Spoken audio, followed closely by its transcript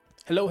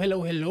Hello,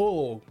 hello,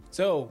 hello.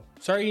 So,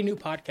 starting a new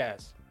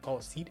podcast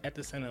called Seat at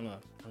the Cinema.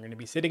 I'm going to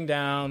be sitting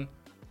down,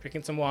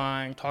 drinking some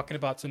wine, talking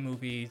about some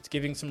movies,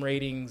 giving some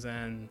ratings,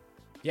 and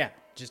yeah,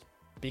 just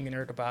being a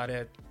nerd about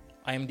it,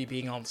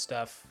 IMDbing all the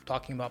stuff,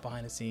 talking about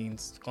behind the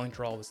scenes, going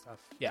through all the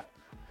stuff. Yeah.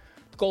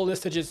 The goal is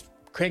to just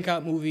crank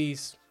out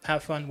movies,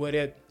 have fun with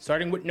it,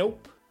 starting with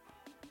Nope.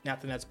 And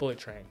after that's Bullet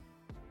Train.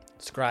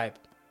 Subscribe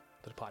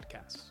to the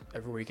podcast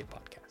everywhere you get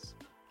podcasts.